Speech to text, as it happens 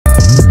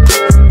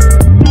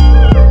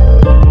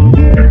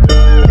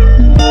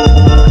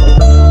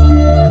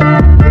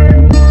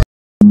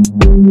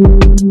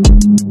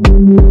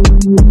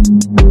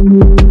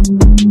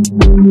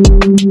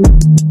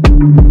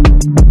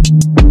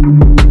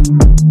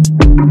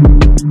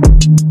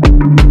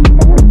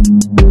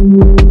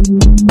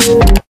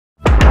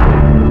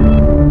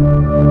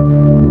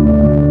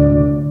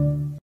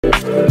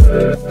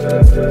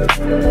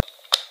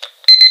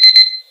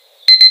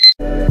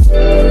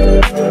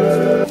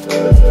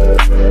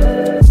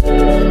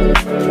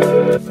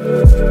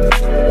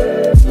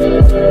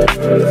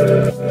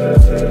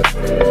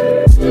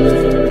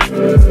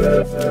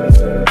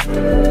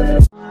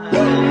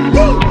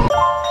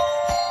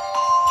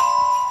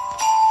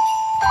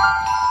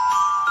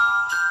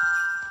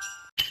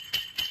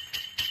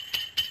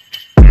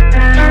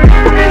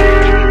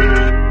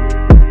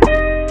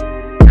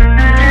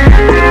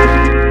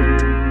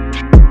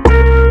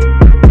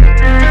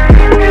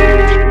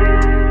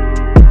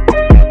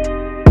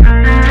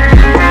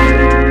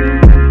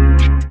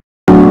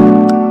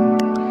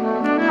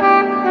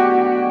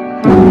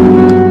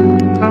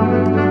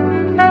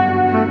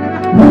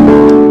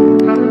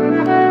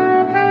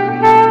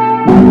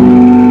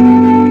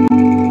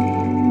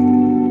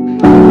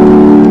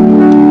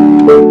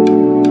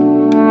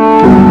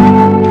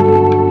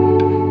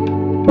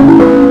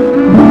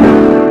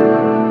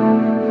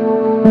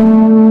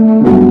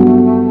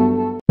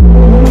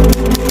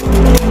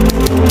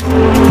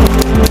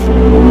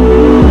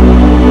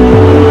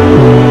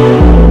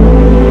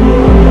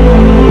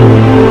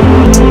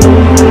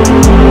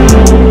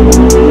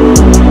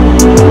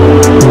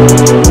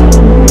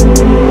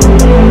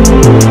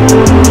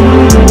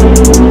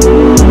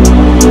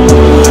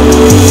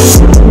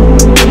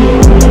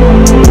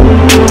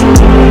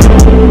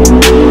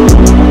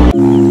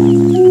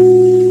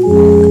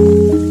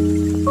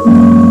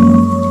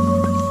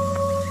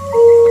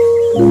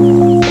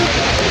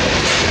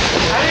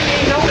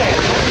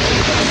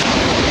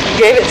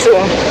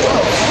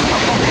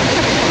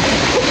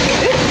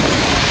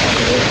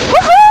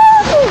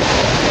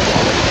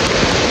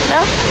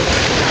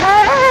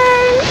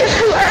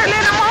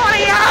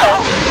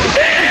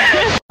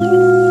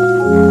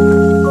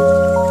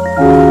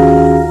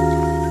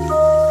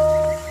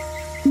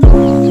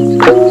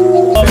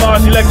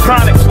Large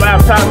electronics,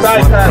 laptops,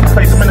 iPads,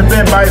 place them in the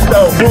bin by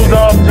itself. Shoes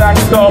off,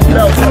 jackets off,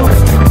 belts off.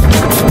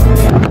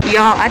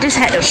 Y'all, I just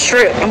had to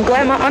strip. I'm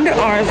glad my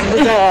underarms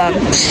was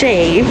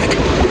shaved.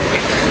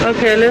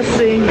 Okay, let's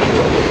see.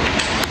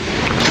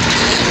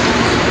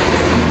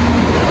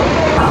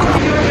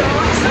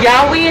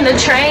 Y'all, we in the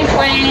train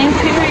plane,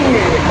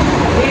 period.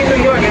 We in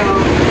New York,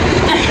 y'all.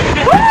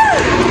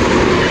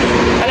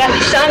 I got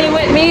Shawnee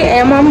with me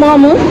and my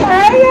mama.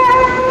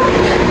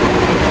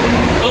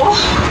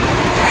 Oh.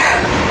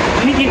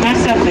 Let me get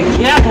myself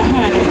together,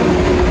 honey.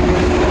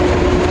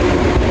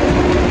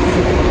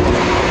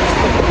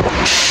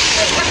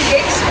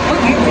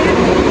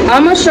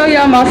 I'm gonna show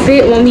y'all my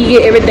fit when we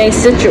get everything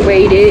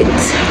situated.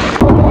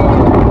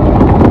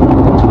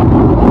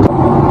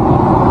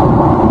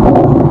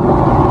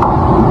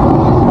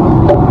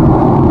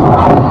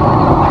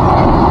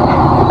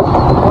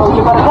 Oh,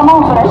 you better come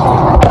on for that shit.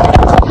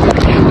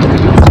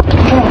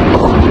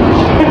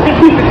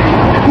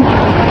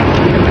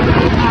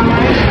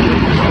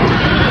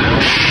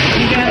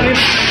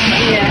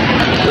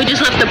 We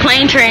just left the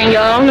plane train,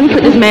 y'all. Let me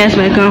put this mask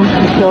back on.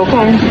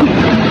 Okay.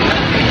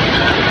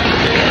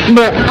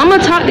 But I'm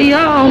gonna talk to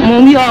y'all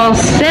when we all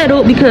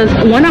settled, because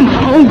when I'm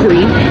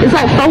hungry, it's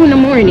like 4 in the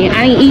morning.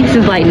 I ain't eat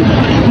since like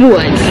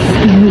what?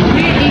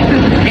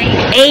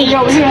 8.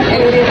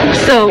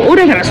 So, oh,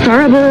 they got a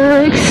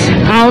Starbucks.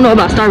 I don't know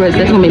about Starbucks.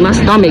 That's gonna make my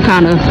stomach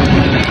kind of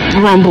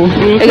rumble.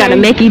 They got a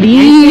Mickey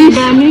D's.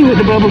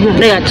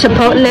 They got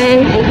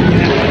Chipotle.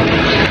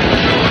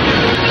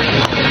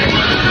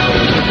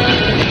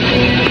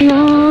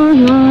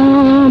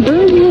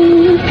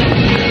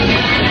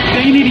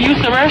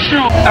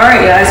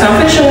 Alright guys, so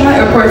I'm finna show you my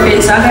airport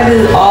fit. So I got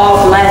this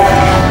all black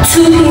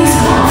 2-piece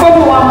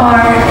from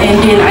Walmart, and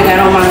then I got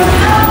on my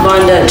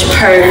Von Dutch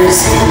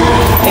purse,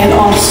 and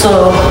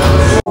also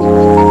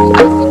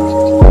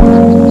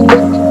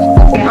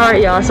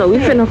alright y'all, so we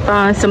finna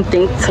find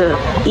something to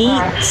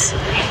eat.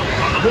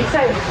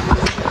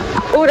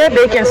 Oh, that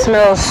bacon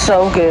smells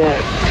so good.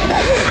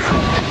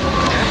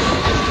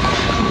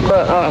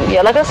 But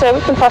yeah, like I said,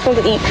 we can find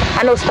something to eat.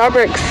 I know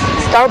Starbucks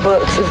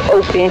is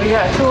open. We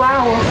got 2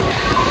 hours.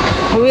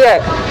 We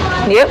got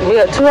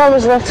 2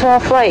 hours left to our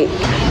flight.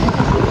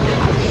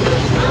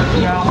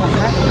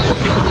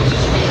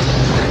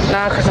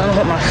 Nah, cause I don't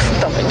want my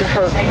stomach to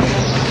hurt.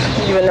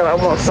 Even though I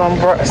want some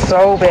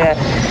so bad.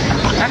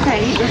 I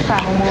can't eat this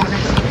time of morning.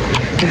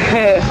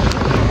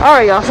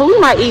 Alright y'all, so we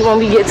might eat when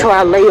we get to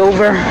our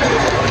layover.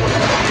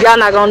 Y'all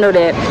not gonna know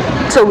that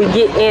till we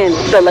get in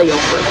the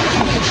layover.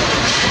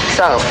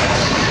 So,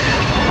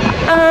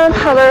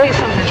 holler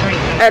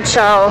at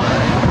y'all.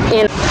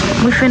 And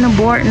we finna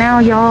board now,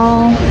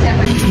 y'all.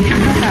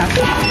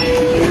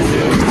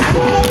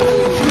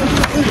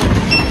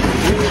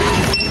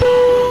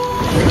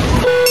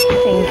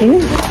 Thank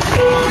you.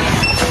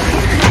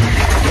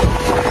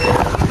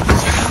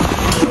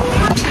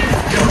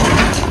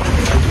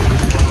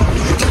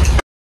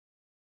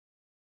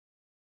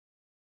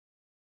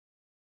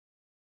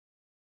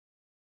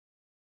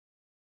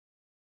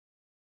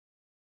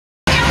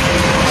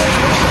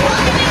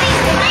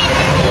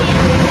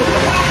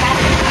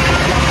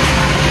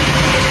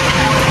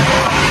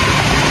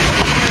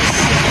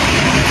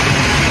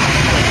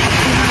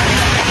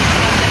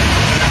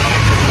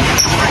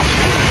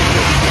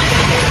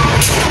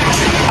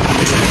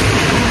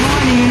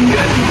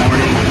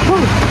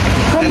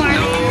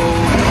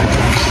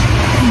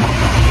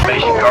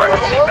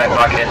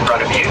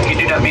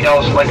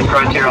 Selected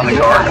criteria on the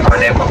card are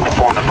unable to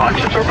perform the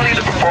functions or believe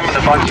the performance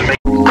of the function may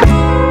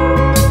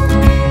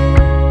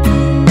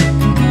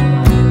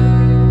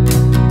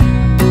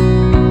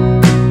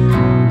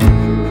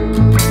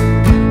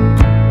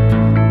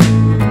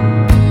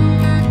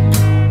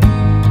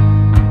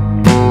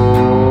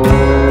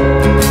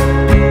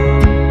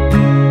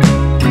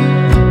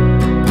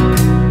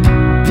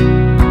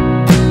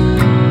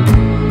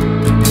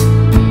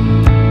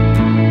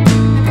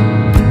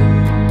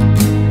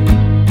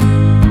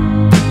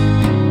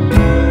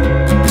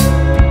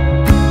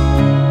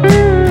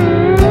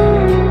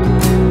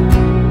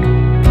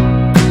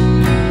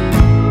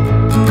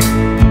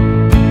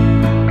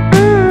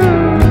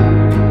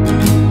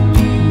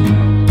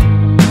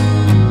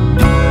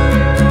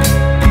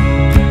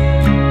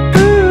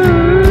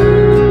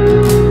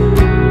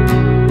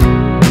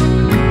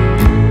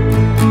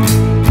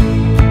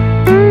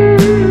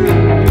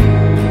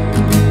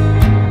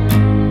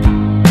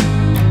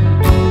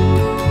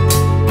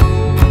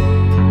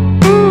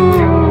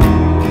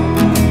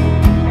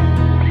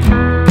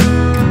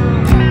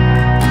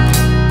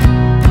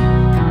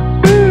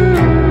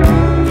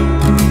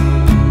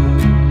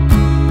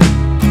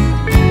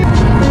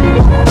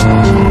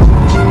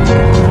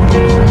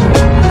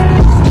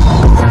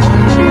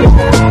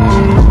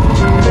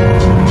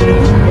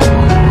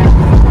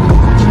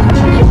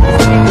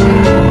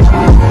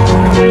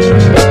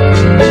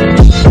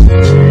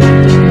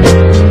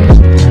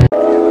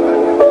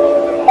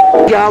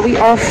Y'all, we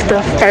off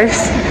the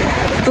first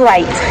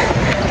flight.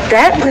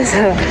 That was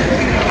a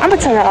I'm gonna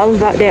tell y'all all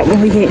about that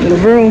when we get in the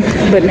room.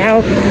 But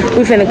now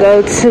we're finna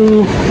go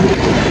to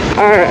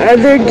our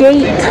other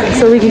gate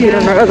so we can get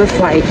on our other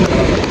flight.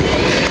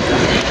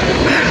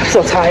 I'm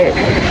so tired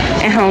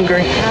and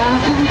hungry.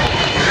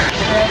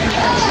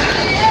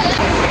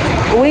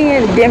 We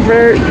in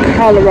Denver,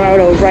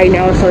 Colorado right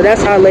now, so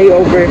that's our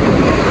layover.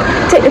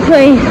 Take the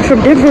plane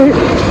from Denver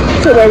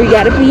to where we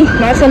gotta be.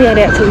 Not telling y'all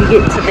that till we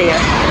get to there.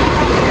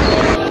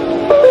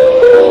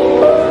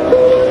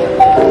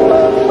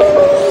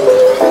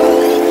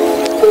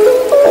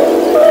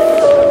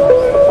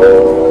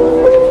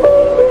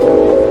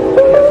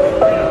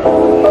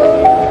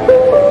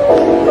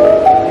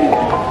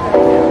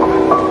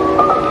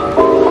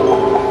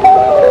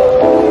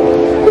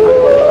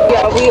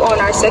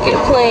 Second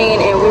plane,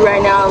 and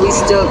we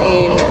still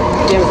in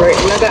Denver,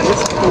 and I got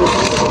this food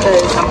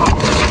because I'm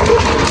hungry.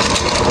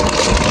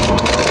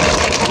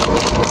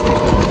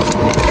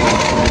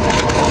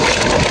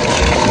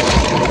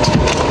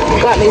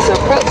 Got me some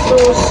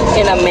pretzels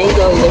and a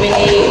mango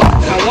lemonade.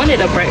 I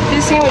wanted a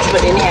breakfast sandwich, but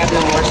didn't have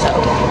no more, so.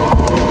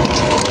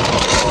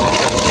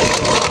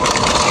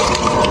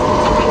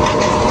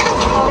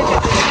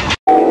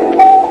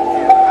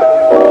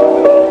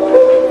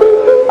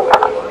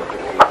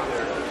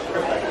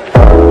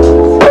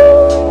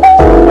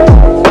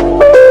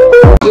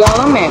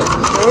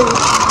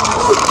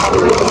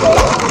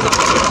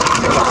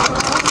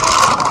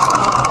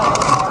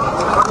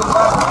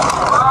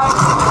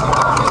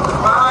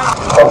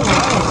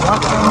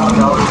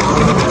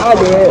 I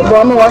did, but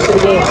I'm gonna watch it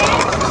again.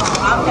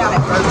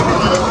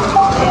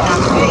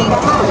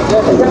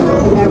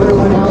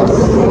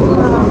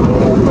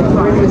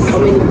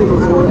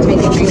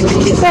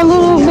 That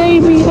little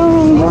baby,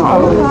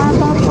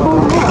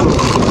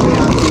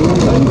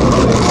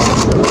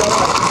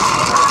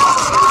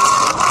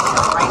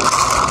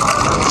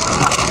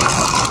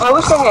 I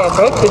wish they had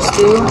breakfast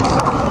too.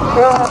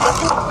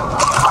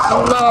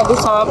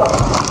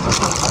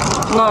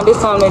 No, this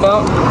time they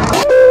don't.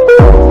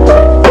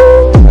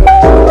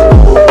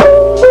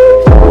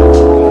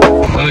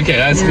 Okay,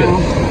 that's good.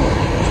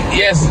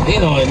 Yes, you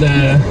know,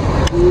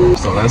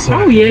 so that's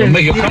why. Oh, yeah.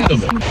 Make it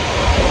comfortable.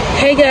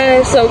 Hey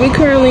guys, so we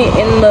currently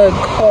in the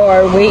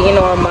car waiting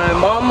on my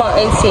mama,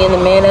 auntie, and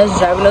the man that's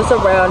driving us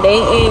around. They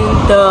in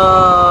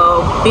the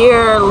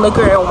beer,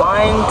 liquor, and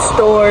wine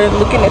store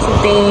looking at some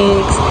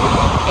things.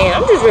 And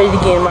I'm just ready to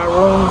get in my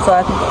room so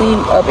I can clean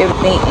up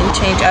everything and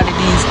change out of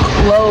these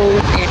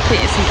clothes and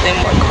put in something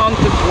more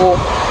comfortable.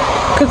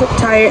 Because I'm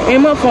tired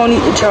and my phone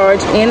needs to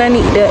charge and I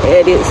need to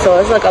edit. So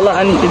it's like a lot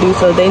I need to do.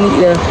 So they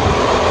need to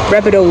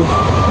wrap it over.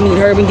 I need to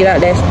hurry and get out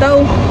that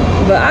stove.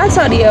 But I'll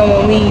talk to y'all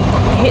when we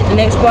hit the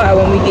next spot,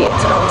 when we get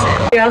to the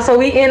hotel. Yeah, so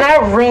we in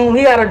our room.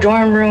 We got a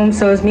dorm room.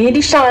 So it's me and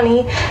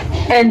Deonie,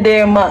 and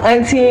then my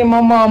auntie and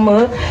my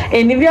mama.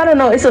 And if y'all don't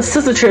know, it's a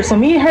sister trip. So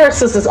me and her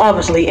sisters,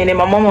 obviously, and then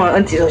my mama and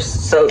auntie.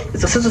 So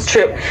it's a sister's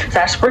trip. It's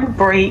our spring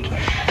break.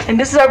 And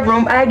this is our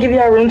room. I'll give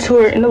y'all a room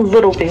tour in a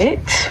little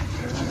bit.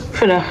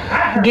 Finna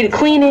get it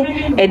cleaning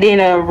and then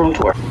a room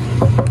tour.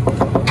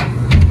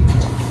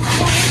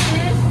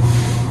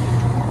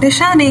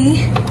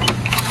 Deonie.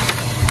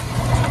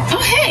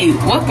 Oh hey,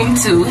 welcome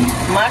to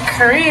my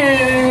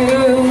crib.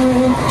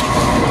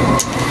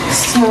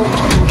 So,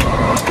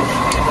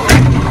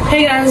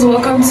 hey guys,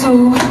 welcome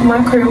to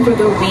my crib for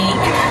the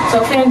week.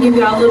 So I'm gonna give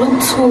y'all a little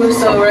tour.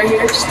 So right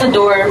here, just the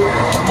door,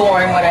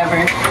 boring, whatever.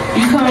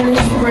 You come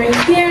right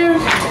here.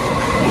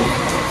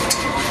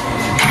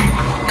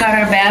 Got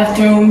our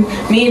bathroom.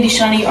 Me and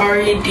Deonie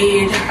already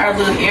did our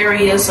little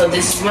area. So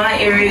this is my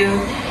area,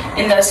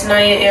 and that's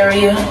Naya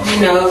area. You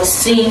know,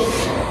 sink,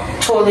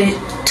 toilet,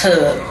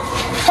 tub.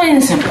 Plain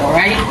and simple,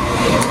 right?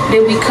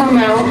 Then we come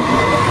out,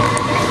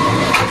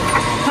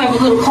 have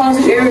a little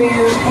closet area.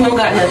 We don't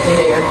got nothing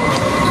there.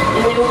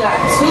 And then we got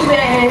two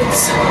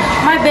beds.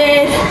 My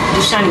bed,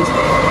 Deonie's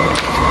bed.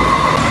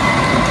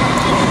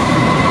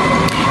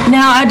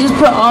 Now I just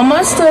put all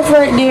my stuff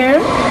right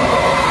there.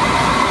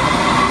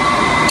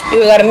 We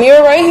got a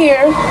mirror right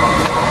here.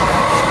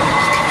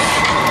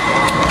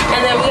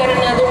 And then we got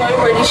another one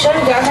where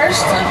Deonie got her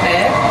stuff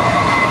at.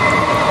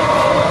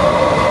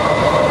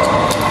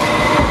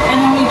 And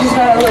then we just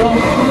got a little,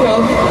 you know,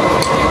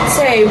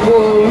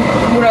 table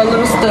with our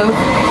little stuff.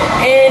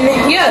 And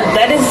yeah,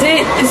 that is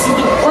it. This is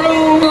the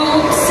room.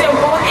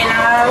 Simple. And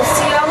I'll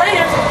see y'all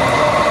later.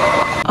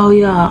 Oh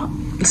yeah,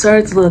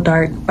 sorry it's a little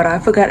dark, but I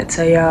forgot to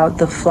tell y'all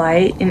the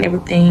flight and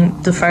everything.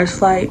 The first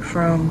flight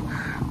from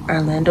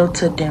Orlando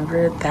to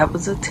Denver, that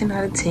was a 10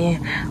 out of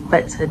 10,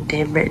 but to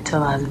Denver to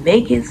Las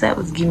Vegas, that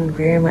was giving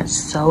very much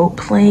so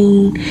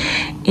plain.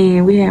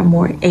 And we had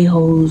more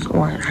a-holes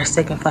on our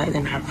second flight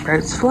than our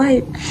first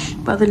flight,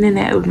 but other than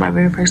that, it was my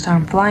very first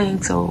time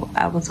flying, so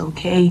I was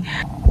okay.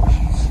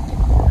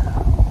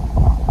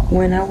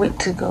 When I went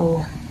to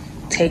go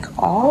take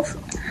off,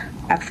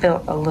 I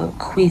felt a little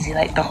queasy.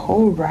 Like the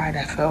whole ride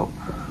I felt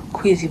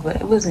queasy, but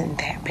it wasn't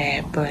that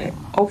bad. But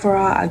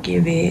overall, I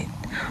give it,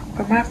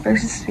 for my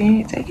first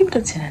experience, I give it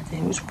a 10 out of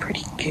 10. It was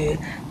pretty good.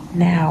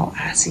 Now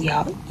I see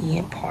y'all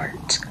in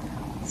part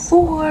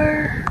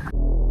 4.